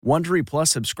Wondery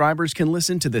Plus subscribers can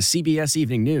listen to the CBS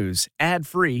Evening News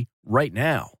ad-free right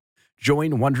now.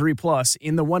 Join Wondery Plus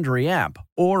in the Wondery app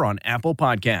or on Apple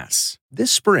Podcasts.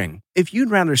 This spring, if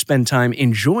you'd rather spend time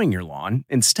enjoying your lawn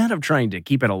instead of trying to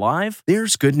keep it alive,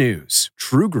 there's good news.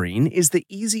 True Green is the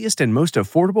easiest and most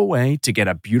affordable way to get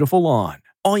a beautiful lawn.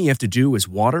 All you have to do is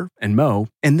water and mow,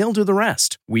 and they'll do the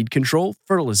rest. Weed control,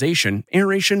 fertilization,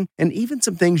 aeration, and even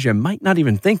some things you might not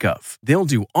even think of. They'll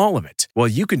do all of it, while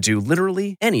you can do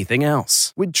literally anything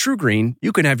else. With True Green,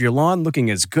 you can have your lawn looking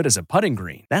as good as a putting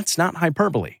green. That's not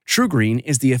hyperbole. True Green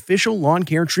is the official lawn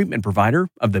care treatment provider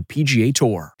of the PGA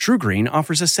Tour. True Green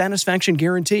offers a satisfaction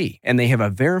guarantee, and they have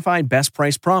a verified best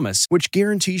price promise, which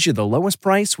guarantees you the lowest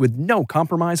price with no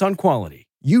compromise on quality.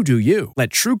 You do you. Let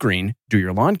True Green do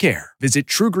your lawn care. Visit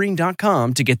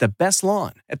TrueGreen.com to get the best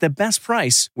lawn at the best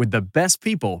price with the best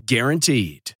people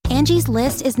guaranteed. Angie's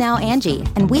List is now Angie,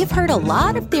 and we've heard a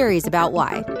lot of theories about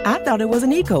why. I thought it was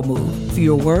an eco move.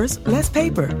 Fewer words, less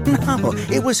paper. No,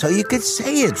 it was so you could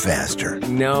say it faster.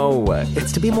 No,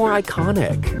 it's to be more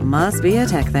iconic. Must be a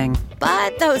tech thing.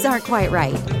 But those aren't quite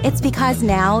right. It's because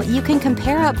now you can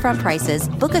compare upfront prices,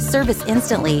 book a service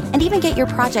instantly, and even get your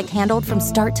project handled from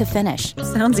start to finish.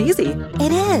 Sounds easy.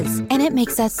 It is, and it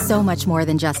makes us so much more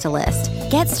than just a list.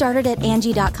 Get started at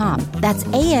Angie.com. That's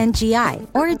ANGI,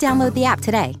 or download the app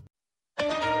today.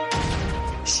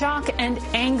 Shock and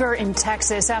anger in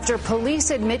Texas after police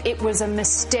admit it was a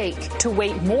mistake to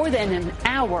wait more than an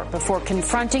hour before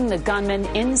confronting the gunman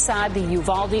inside the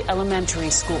Uvalde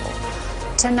Elementary School.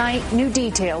 Tonight, new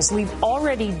details leave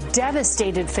already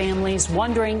devastated families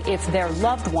wondering if their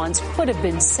loved ones could have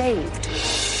been saved.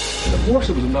 Of course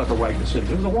it was not the right decision.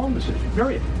 It was the wrong decision,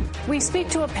 period. We speak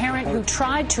to a parent who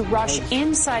tried to rush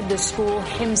inside the school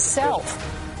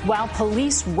himself. While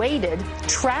police waited,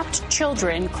 trapped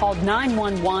children called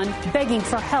 911 begging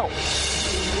for help.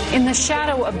 In the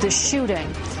shadow of the shooting,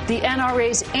 the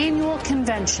NRA's annual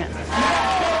convention.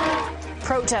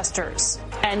 Protesters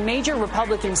and major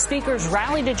Republican speakers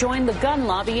rally to join the gun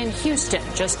lobby in Houston,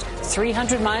 just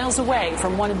 300 miles away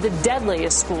from one of the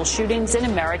deadliest school shootings in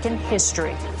American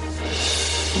history.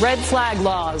 Red flag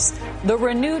laws, the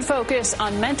renewed focus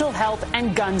on mental health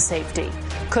and gun safety.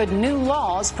 Could new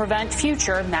laws prevent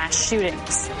future mass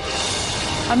shootings?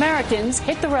 Americans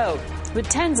hit the road with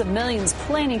tens of millions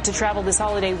planning to travel this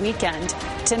holiday weekend.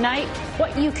 Tonight,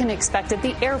 what you can expect at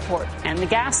the airport and the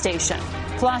gas station.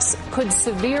 Plus, could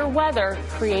severe weather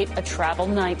create a travel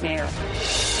nightmare?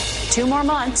 2 more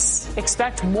months.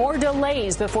 Expect more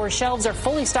delays before shelves are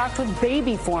fully stocked with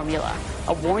baby formula.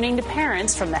 A warning to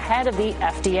parents from the head of the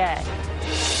FDA.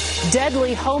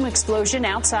 Deadly home explosion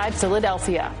outside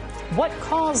Philadelphia. What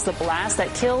caused the blast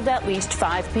that killed at least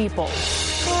 5 people?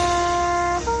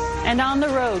 And on the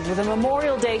road with a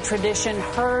Memorial Day tradition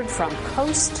heard from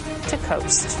coast to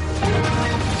coast.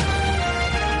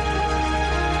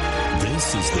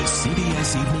 This is the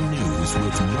CBS Evening News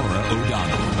with Norah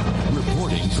O'Donnell,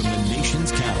 reporting from the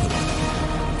nation's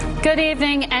capital. Good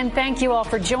evening, and thank you all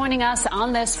for joining us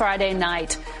on this Friday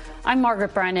night. I'm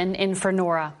Margaret Brennan, in for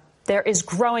Norah. There is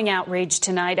growing outrage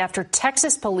tonight after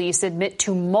Texas police admit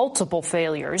to multiple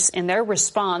failures in their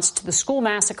response to the school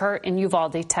massacre in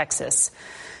Uvalde, Texas.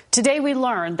 Today we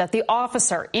learned that the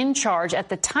officer in charge at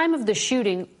the time of the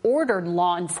shooting ordered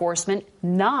law enforcement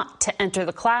not to enter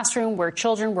the classroom where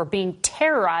children were being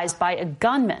terrorized by a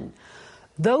gunman.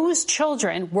 Those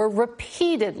children were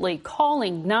repeatedly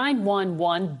calling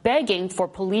 911, begging for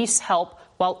police help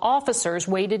while officers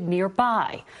waited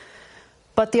nearby.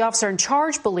 But the officer in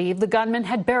charge believed the gunman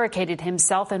had barricaded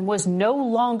himself and was no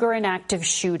longer an active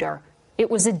shooter.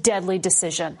 It was a deadly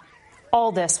decision.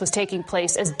 All this was taking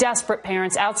place as desperate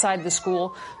parents outside the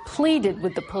school pleaded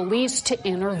with the police to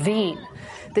intervene.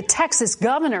 The Texas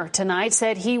governor tonight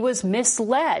said he was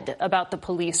misled about the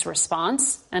police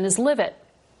response and is livid.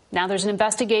 Now there's an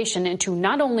investigation into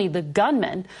not only the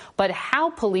gunman, but how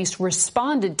police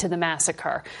responded to the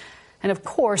massacre. And of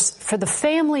course, for the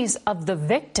families of the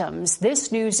victims,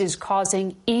 this news is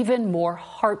causing even more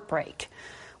heartbreak.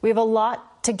 We have a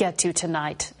lot to get to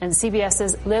tonight, and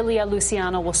CBS's Lilia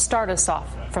Luciano will start us off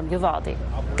from Uvalde.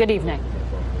 Good evening.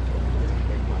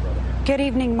 Good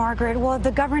evening, Margaret. Well,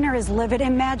 the governor is livid.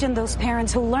 Imagine those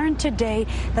parents who learned today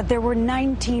that there were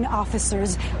 19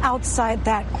 officers outside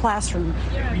that classroom.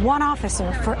 One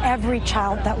officer for every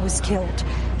child that was killed.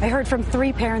 I heard from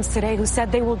 3 parents today who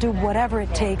said they will do whatever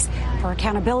it takes for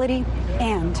accountability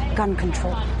and gun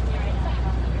control.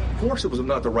 Of course it was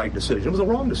not the right decision. It was the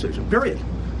wrong decision, period.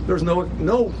 There's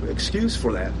no excuse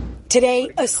for that.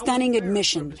 Today, a stunning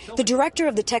admission. The director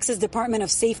of the Texas Department of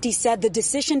Safety said the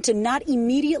decision to not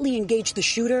immediately engage the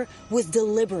shooter was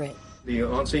deliberate. The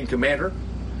on-scene commander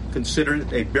considered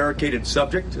it a barricaded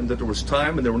subject and that there was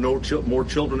time and there were no more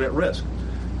children at risk.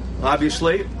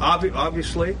 Obviously,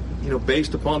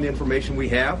 based upon the information we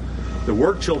have, there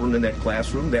were children in that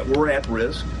classroom that were at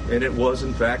risk, and it was,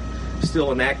 in fact,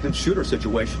 still an active shooter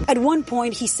situation. At one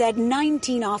point, he said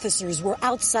 19 officers were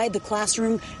outside the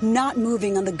classroom, not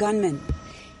moving on the gunman.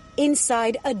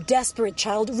 Inside, a desperate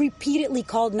child repeatedly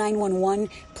called 911,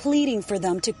 pleading for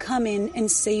them to come in and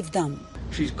save them.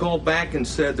 She's called back and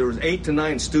said there was 8 to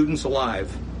 9 students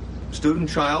alive.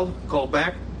 Child called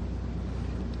back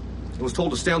and was told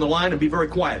to stay on the line and be very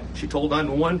quiet. She told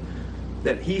 911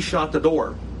 that he shot the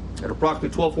door. At approximately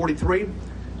 12:43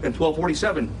 and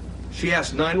 12:47, she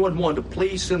asked 911 to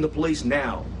please send the police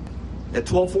now. At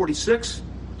 12:46,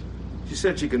 she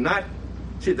said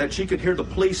that she could hear the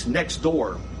police next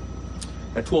door.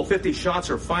 At 12:50, shots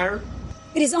are fired.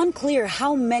 It is unclear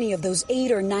how many of those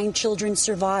 8 or 9 children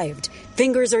survived.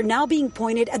 Fingers are now being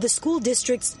pointed at the school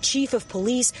district's chief of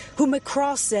police, who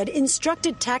McCross said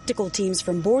instructed tactical teams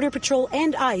from Border Patrol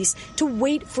and ICE to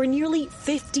wait for nearly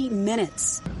 50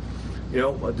 minutes.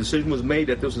 A decision was made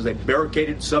that this was a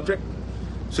barricaded subject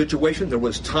situation. There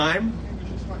was time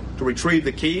to retrieve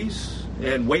the keys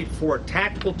and wait for a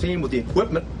tactical team with the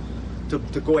equipment to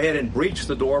go ahead and breach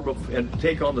the door and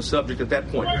take on the subject at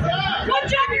that point.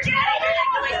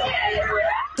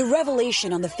 The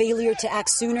revelation on the failure to act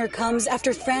sooner comes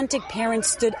after frantic parents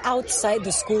stood outside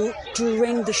the school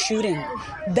during the shooting,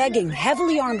 begging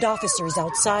heavily armed officers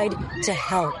outside to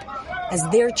help as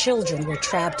their children were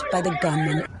trapped by the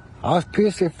gunman. I was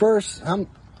pissed at first. I'm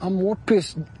more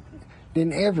pissed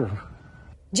than ever.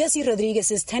 Jesse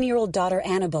Rodriguez's 10-year-old daughter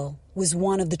Annabelle was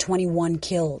one of the 21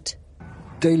 killed.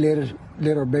 They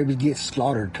let our babies get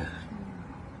slaughtered,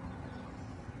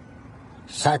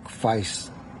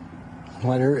 sacrificed,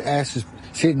 while their asses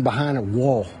sitting behind a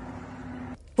wall.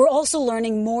 We're also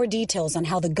learning more details on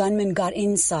how the gunman got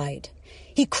inside.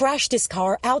 He crashed his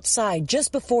car outside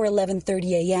just before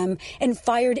 11:30 a.m. and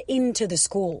fired into the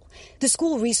school. The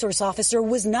school resource officer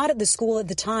was not at the school at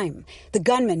the time. The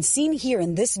gunman, seen here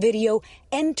in this video,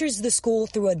 enters the school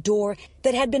through a door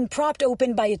that had been propped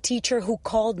open by a teacher who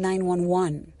called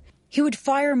 911. He would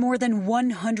fire more than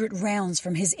 100 rounds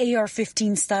from his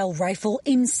AR-15-style rifle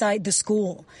inside the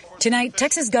school. Tonight,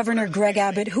 Texas Governor Greg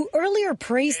Abbott, who earlier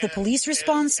praised the police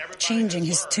response, changing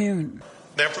his tune.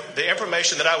 The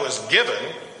information that I was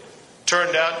given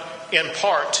turned out in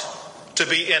part to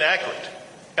be inaccurate,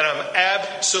 and I'm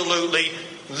absolutely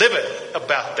livid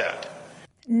about that.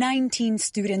 19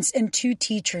 students and 2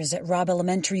 teachers at Robb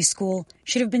Elementary School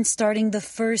should have been starting the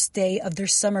first day of their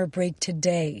summer break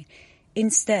today.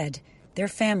 Instead, their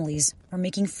families are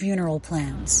making funeral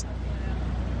plans.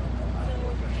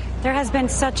 There has been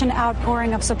such an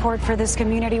outpouring of support for this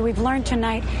community. We've learned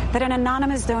tonight that an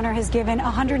anonymous donor has given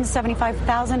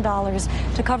 $175,000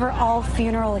 to cover all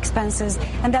funeral expenses,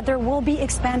 and that there will be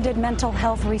expanded mental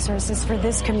health resources for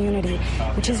this community,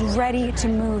 which is ready to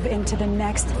move into the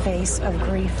next phase of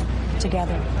grief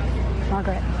together.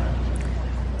 Margaret.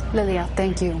 Lilia,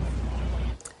 thank you.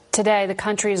 Today, the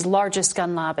country's largest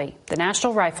gun lobby, the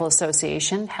National Rifle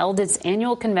Association, held its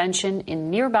annual convention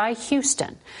in nearby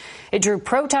Houston. It drew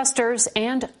protesters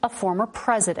and a former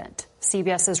president.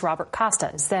 CBS's Robert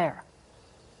Costa is there.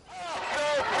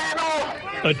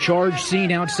 A charge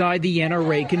scene outside the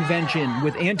NRA convention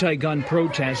with anti-gun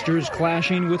protesters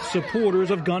clashing with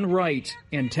supporters of gun rights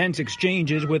and tense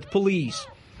exchanges with police.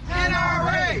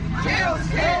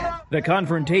 The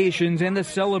confrontations and the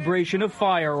celebration of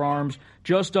firearms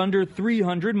just under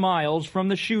 300 miles from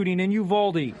the shooting in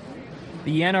Uvalde.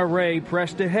 The NRA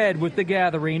pressed ahead with the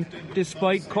gathering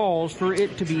despite calls for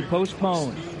it to be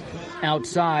postponed.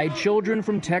 Outside, children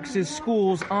from Texas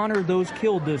schools honored those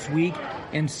killed this week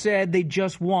and said they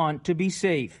just want to be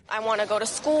safe. I want to go to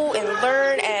school and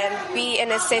learn and be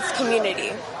in a safe community.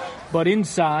 But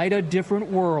inside, a different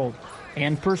world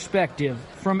and perspective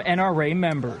from NRA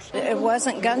members. It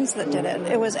wasn't guns that did it.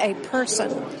 It was a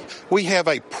person. We have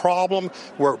a problem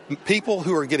where people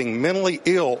who are getting mentally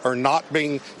ill are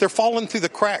they're falling through the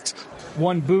cracks.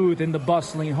 One booth in the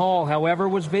bustling hall, however,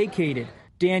 was vacated.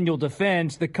 Daniel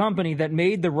Defense, the company that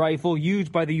made the rifle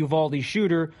used by the Uvalde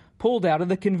shooter, pulled out of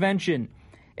the convention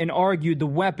and argued the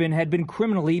weapon had been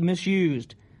criminally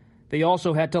misused. They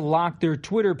also had to lock their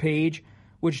Twitter page,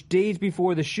 which days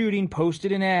before the shooting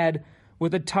posted an ad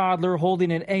with a toddler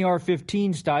holding an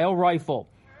AR-15-style rifle.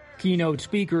 Keynote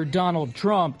speaker Donald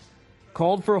Trump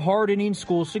called for hardening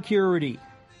school security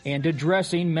and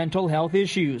addressing mental health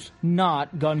issues,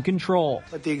 not gun control.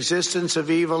 But the existence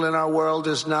of evil in our world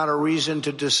is not a reason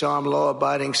to disarm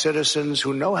law-abiding citizens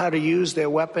who know how to use their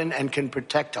weapon and can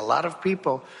protect a lot of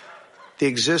people. the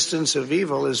existence of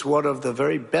evil is one of the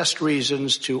very best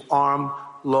reasons to arm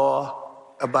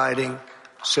law-abiding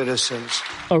citizens.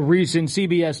 A recent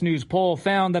CBS News poll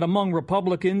found that among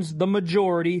Republicans, the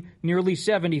majority, nearly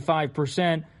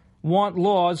 75%, want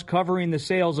laws covering the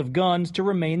sales of guns to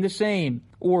remain the same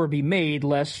or be made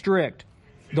less strict.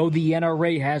 Though the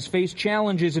NRA has faced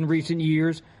challenges in recent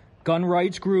years, gun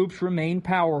rights groups remain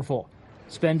powerful,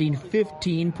 spending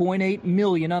 $15.8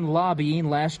 million on lobbying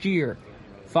last year,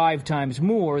 5 times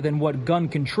more than what gun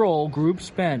control groups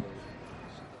spent.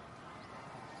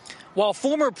 While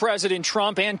former President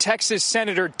Trump and Texas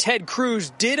Senator Ted Cruz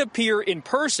did appear in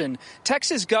person,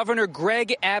 Texas Governor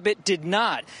Greg Abbott did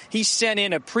not. He sent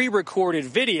in a pre-recorded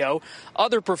video.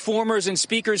 Other performers and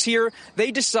speakers here,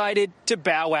 they decided to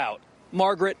bow out.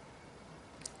 Margaret.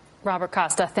 Robert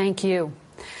Costa, thank you.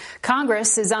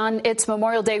 Congress is on its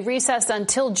Memorial Day recess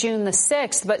until June the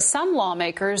 6th, but some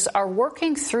lawmakers are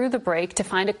working through the break to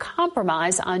find a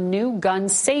compromise on new gun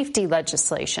safety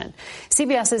legislation.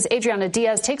 CBS's Adriana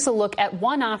Diaz takes a look at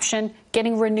one option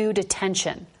getting renewed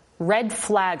attention: red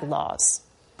flag laws.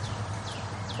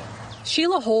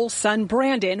 Sheila Hull's son,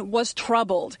 Brandon, was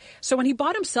troubled. So when he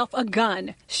bought himself a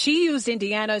gun, she used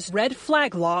Indiana's red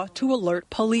flag law to alert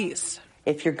police.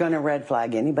 If you're going to red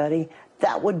flag anybody,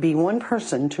 that would be one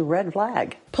person to red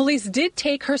flag. Police did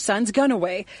take her son's gun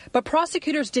away, but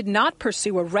prosecutors did not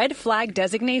pursue a red flag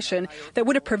designation that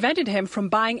would have prevented him from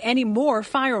buying any more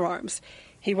firearms.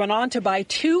 He went on to buy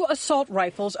 2 assault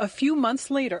rifles a few months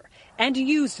later and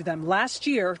used them last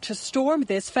year to storm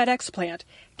this FedEx plant,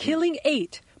 killing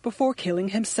 8 before killing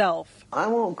himself. I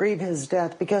won't grieve his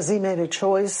death because he made a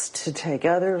choice to take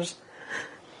others.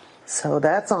 So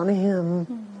that's on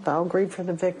him. I'll grieve for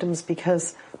the victims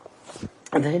because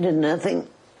they did nothing.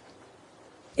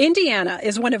 Indiana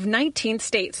is one of 19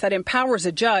 states that empowers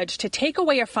a judge to take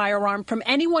away a firearm from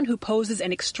anyone who poses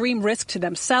an extreme risk to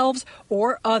themselves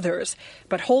or others.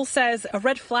 But Hull says a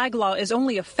red flag law is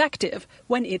only effective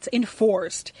when it's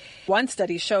enforced. One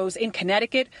study shows in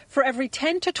Connecticut, for every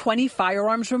 10 to 20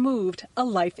 firearms removed, a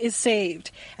life is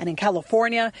saved. And in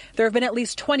California, there have been at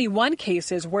least 21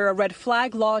 cases where a red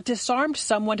flag law disarmed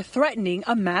someone threatening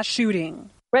a mass shooting.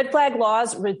 Red flag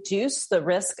laws reduce the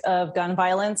risk of gun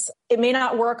violence. It may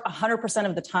not work 100%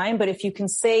 of the time, but if you can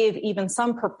save even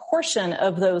some proportion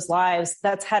of those lives,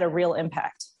 that's had a real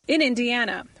impact. In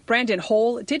Indiana, Brandon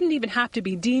Hull didn't even have to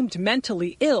be deemed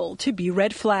mentally ill to be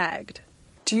red flagged.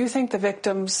 Do you think the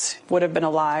victims would have been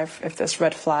alive if this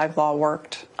red flag law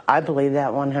worked? I believe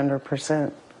that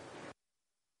 100%.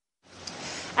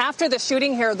 After the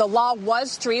shooting here, the law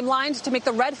was streamlined to make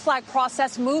the red flag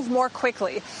process move more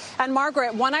quickly. And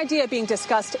Margaret, one idea being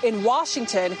discussed in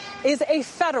Washington is a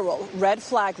federal red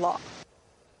flag law.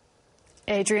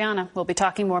 Adriana, we'll be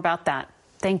talking more about that.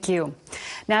 Thank you.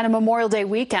 Now to Memorial Day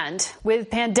weekend.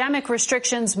 With pandemic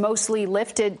restrictions mostly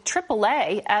lifted,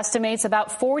 AAA estimates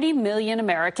about 40 million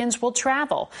Americans will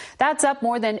travel. That's up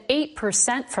more than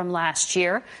 8% from last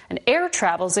year, and air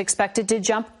travel is expected to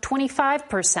jump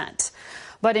 25%.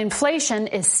 But inflation,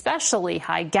 especially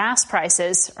high gas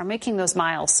prices, are making those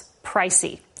miles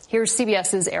pricey. Here's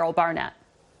CBS's Errol Barnett.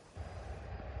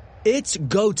 It's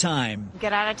go time.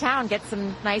 Get out of town, get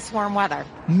some nice warm weather.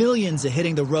 Millions are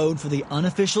hitting the road for the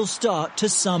unofficial start to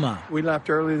summer. We left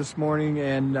early this morning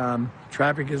and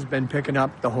traffic has been picking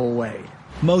up the whole way.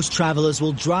 Most travelers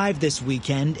will drive this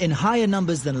weekend in higher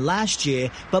numbers than last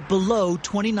year, but below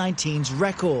 2019's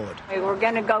record. We were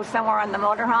going to go somewhere on the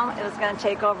motorhome. It was going to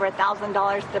take over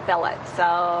 $1,000 to fill it,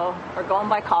 so we're going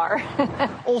by car.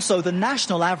 Also, the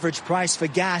national average price for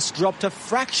gas dropped a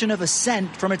fraction of a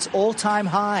cent from its all-time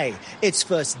high, its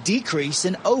first decrease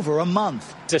in over a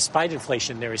month. Despite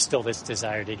inflation, there is still this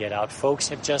desire to get out. Folks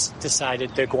have just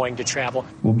decided they're going to travel.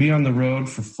 We'll be on the road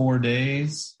for 4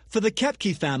 days. For the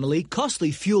Kepke family,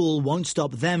 costly fuel won't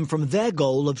stop them from their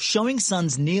goal of showing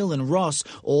sons Neil and Ross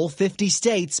all 50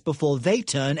 states before they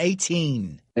turn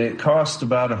 18. It costs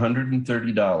about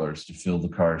 $130 to fill the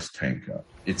car's tank up.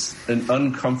 It's an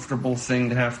uncomfortable thing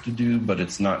to have to do, but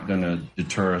it's not going to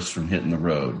deter us from hitting the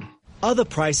road. Other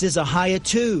prices are higher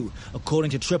too.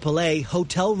 According to AAA,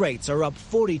 hotel rates are up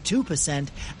 42%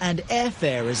 and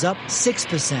airfare is up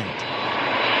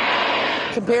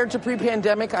 6%. Compared to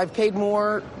pre-pandemic, I'm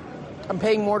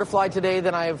paying more to fly today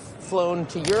than I've flown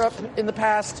to Europe in the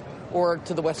past or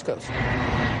to the West Coast.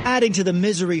 Adding to the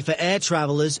misery for air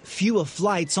travelers, fewer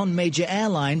flights on major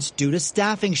airlines due to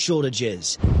staffing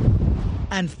shortages.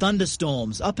 And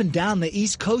thunderstorms up and down the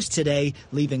East Coast today,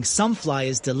 leaving some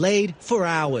flyers delayed for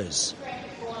hours.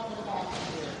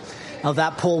 Now,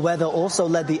 that poor weather also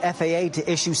led the FAA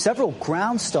to issue several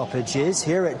ground stoppages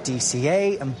here at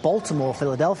DCA and Baltimore,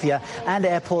 Philadelphia, and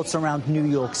airports around New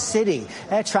York City.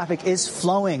 Air traffic is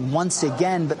flowing once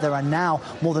again, but there are now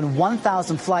more than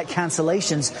 1,000 flight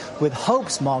cancellations, with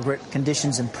hopes, Margaret,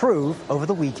 conditions improve over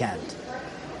the weekend.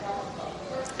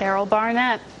 Errol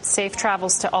Barnett, safe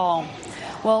travels to all.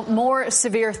 Well, more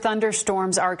severe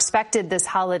thunderstorms are expected this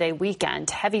holiday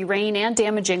weekend. Heavy rain and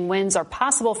damaging winds are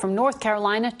possible from North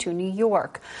Carolina to New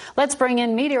York. Let's bring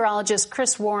in meteorologist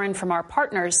Chris Warren from our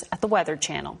partners at the Weather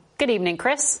Channel. Good evening,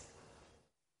 Chris.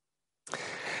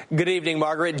 Good evening,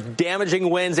 Margaret. Damaging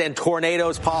winds and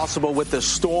tornadoes possible with the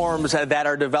storms that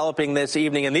are developing this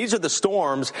evening. And these are the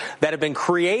storms that have been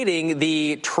creating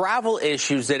the travel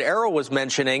issues that Errol was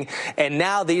mentioning. And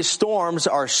now these storms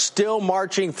are still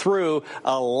marching through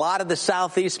a lot of the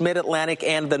southeast, mid-Atlantic,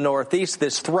 and the northeast.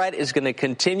 This threat is going to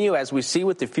continue, as we see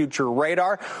with the future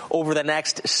radar, over the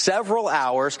next several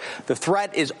hours. The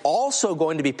threat is also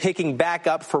going to be picking back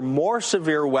up for more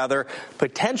severe weather,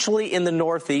 potentially in the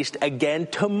northeast again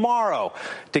tomorrow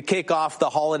to kick off the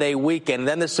holiday weekend. And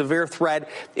then the severe threat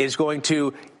is going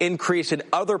to increase in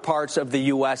other parts of the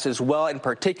U.S. as well, in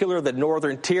particular the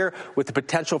northern tier, with the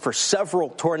potential for several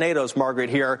tornadoes, Margaret,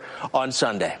 here on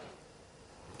Sunday.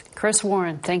 Chris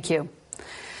Warren, thank you.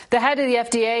 The head of the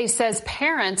FDA says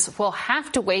parents will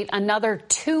have to wait another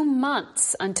 2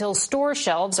 months until store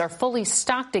shelves are fully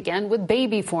stocked again with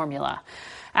baby formula.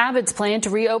 Abbott's plan to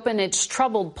reopen its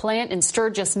troubled plant in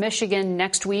Sturgis, Michigan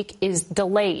next week is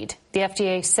delayed. The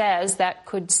FDA says that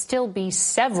could still be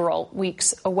several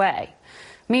weeks away.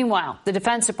 Meanwhile, the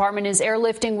Defense Department is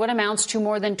airlifting what amounts to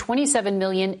more than 27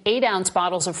 million 8-ounce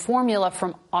bottles of formula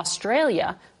from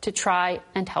Australia to try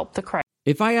and help the crisis.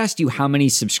 If I asked you how many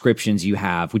subscriptions you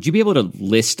have, would you be able to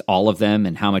list all of them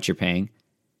and how much you're paying?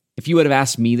 If you would have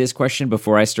asked me this question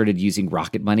before I started using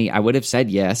Rocket Money, I would have said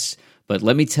yes. But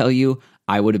let me tell you,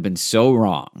 I would have been so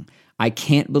wrong. I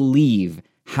can't believe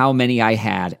how many I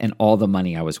had and all the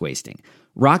money I was wasting.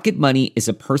 Rocket Money is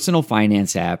a personal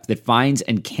finance app that finds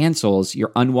and cancels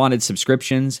your unwanted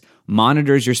subscriptions,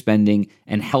 monitors your spending,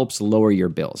 and helps lower your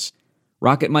bills.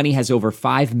 Rocket Money has over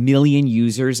 5 million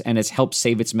users and has helped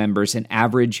save its members an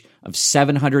average of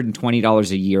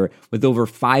 $720 a year, with over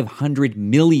 500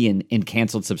 million in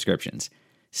canceled subscriptions.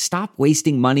 Stop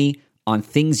wasting money on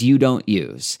things you don't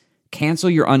use. Cancel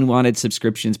your unwanted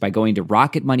subscriptions by going to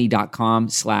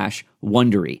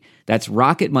rocketmoney.com/Wondery. That's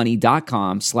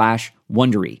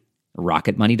rocketmoney.com/Wondery.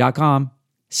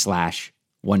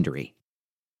 rocketmoney.com/Wondery.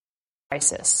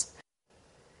 Crisis.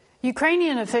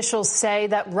 Ukrainian officials say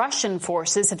that Russian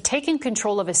forces have taken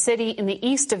control of a city in the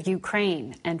east of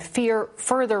Ukraine and fear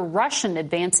further Russian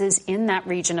advances in that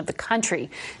region of the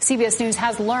country. CBS News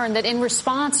has learned that in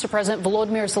response to President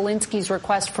Volodymyr Zelensky's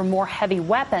request for more heavy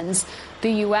weapons,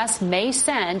 the U.S. may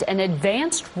send an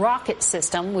advanced rocket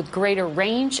system with greater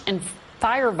range and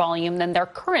fire volume than their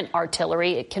current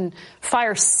artillery. It can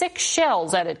fire 6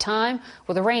 shells at a time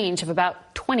with a range of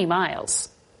about 20 miles.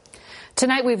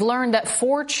 Tonight, we've learned that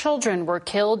 4 children were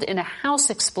killed in a house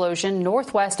explosion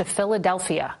northwest of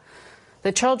Philadelphia.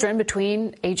 The children,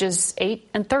 between ages 8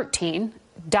 and 13,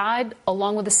 died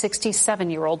along with a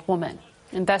 67-year-old woman.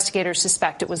 Investigators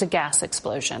suspect it was a gas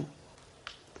explosion.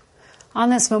 On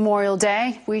this Memorial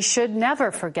Day, we should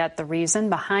never forget the reason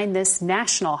behind this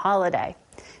national holiday.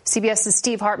 CBS's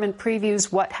Steve Hartman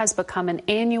previews what has become an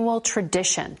annual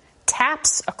tradition,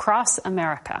 taps across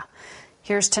America.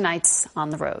 Here's tonight's On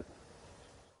the Road.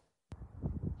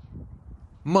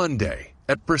 Monday,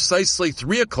 at precisely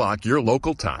 3 o'clock your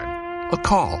local time, a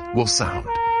call will sound.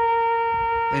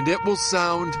 And it will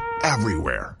sound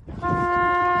everywhere.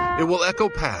 It will echo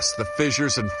past the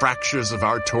fissures and fractures of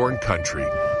our torn country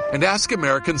and ask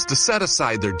Americans to set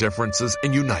aside their differences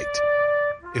and unite,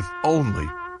 if only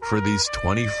for these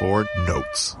 24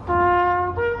 notes.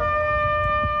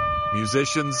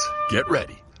 Musicians, get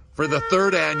ready for the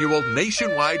 3rd annual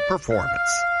nationwide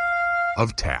performance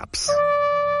of Taps.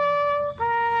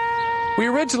 We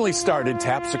originally started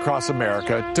Taps Across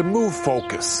America to move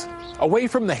focus away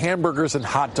from the hamburgers and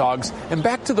hot dogs and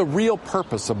back to the real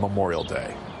purpose of Memorial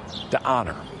Day, to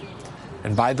honor.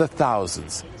 And by the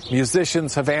thousands,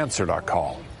 musicians have answered our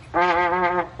call.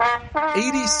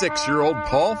 86-year-old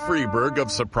Paul Freeberg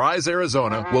of Surprise,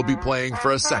 Arizona will be playing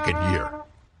for a 2nd year.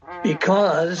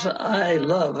 Because I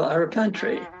love our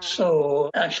country. So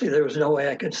actually there was no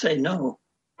way I could say no.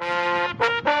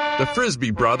 The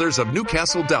Frisbee brothers of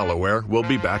Newcastle, Delaware will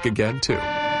be back again, too.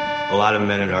 A lot of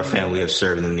men in our family have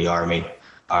served in the Army.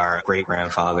 Our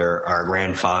great-grandfather, our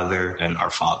grandfather, and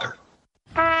our father.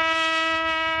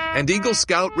 And Eagle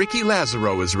Scout Ricky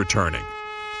Lazaro is returning.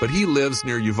 but he lives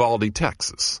near Uvalde,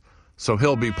 Texas, so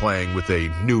he'll be playing with a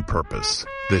new purpose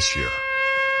this year.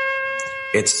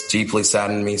 It's deeply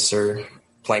saddened me, sir.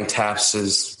 Playing taps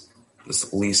is the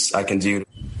least I can do.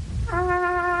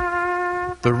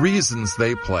 The reasons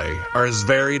they play are as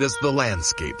varied as the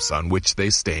landscapes on which they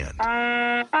stand.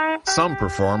 Some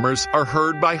performers are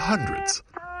heard by hundreds,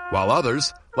 while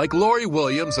others, like Lori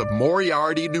Williams of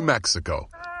Moriarty, New Mexico,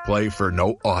 play for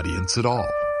no audience at all.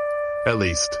 At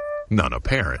least, none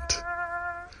apparent.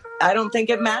 I don't think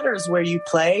it matters where you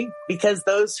play, because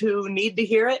those who need to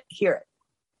hear it, hear it.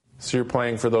 So you're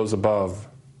playing for those above?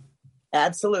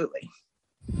 Absolutely.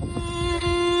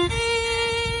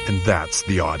 And that's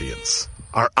the audience,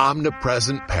 our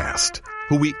omnipresent past,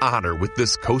 who we honor with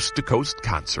this coast-to-coast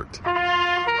concert.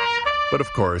 But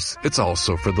of course, it's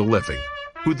also for the living,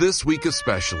 who this week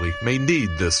especially may need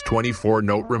this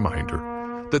 24-note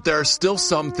reminder that there are still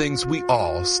some things we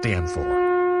all stand for.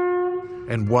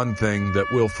 And one thing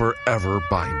that will forever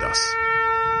bind us: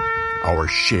 our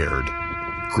shared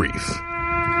grief.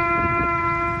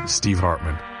 Steve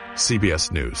Hartman,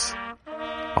 CBS News.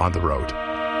 On the road.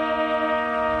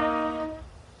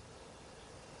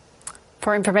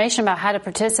 For information about how to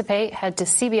participate, head to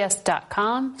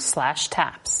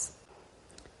cbs.com/taps.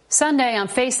 Sunday on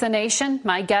Face the Nation,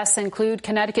 my guests include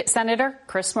Connecticut Senator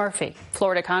Chris Murphy,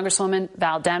 Florida Congresswoman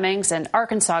Val Demings, and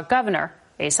Arkansas Governor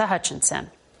Asa Hutchinson.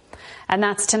 And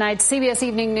that's tonight's CBS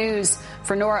Evening News.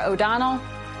 For Norah O'Donnell,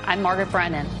 I'm Margaret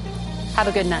Brennan. Have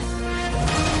a good night.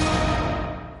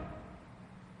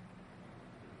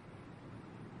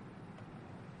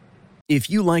 If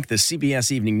you like the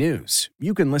CBS Evening News,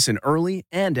 you can listen early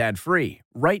and ad-free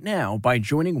right now by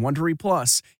joining Wondery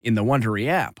Plus in the Wondery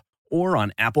app or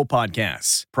on Apple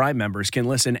Podcasts. Prime members can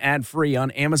listen ad-free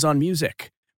on Amazon Music.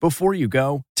 Before you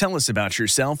go, tell us about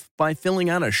yourself by filling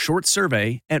out a short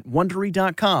survey at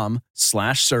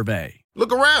Wondery.com/survey.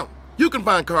 Look around. You can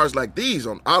find cars like these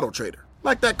on AutoTrader,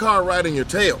 like that car riding your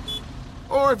tail.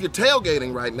 Or if you're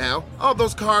tailgating right now, all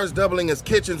those cars doubling as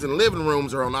kitchens and living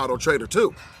rooms are on AutoTrader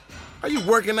too. Are you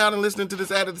working out and listening to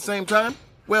this ad at the same time?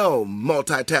 Well,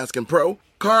 multitasking pro,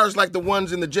 cars like the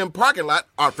ones in the gym parking lot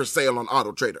are for sale on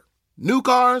AutoTrader. New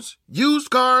cars,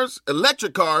 used cars,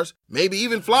 electric cars, maybe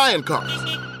even flying cars.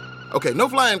 Okay, no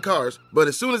flying cars, but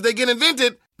as soon as they get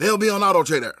invented, they'll be on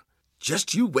AutoTrader.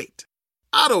 Just you wait.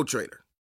 AutoTrader.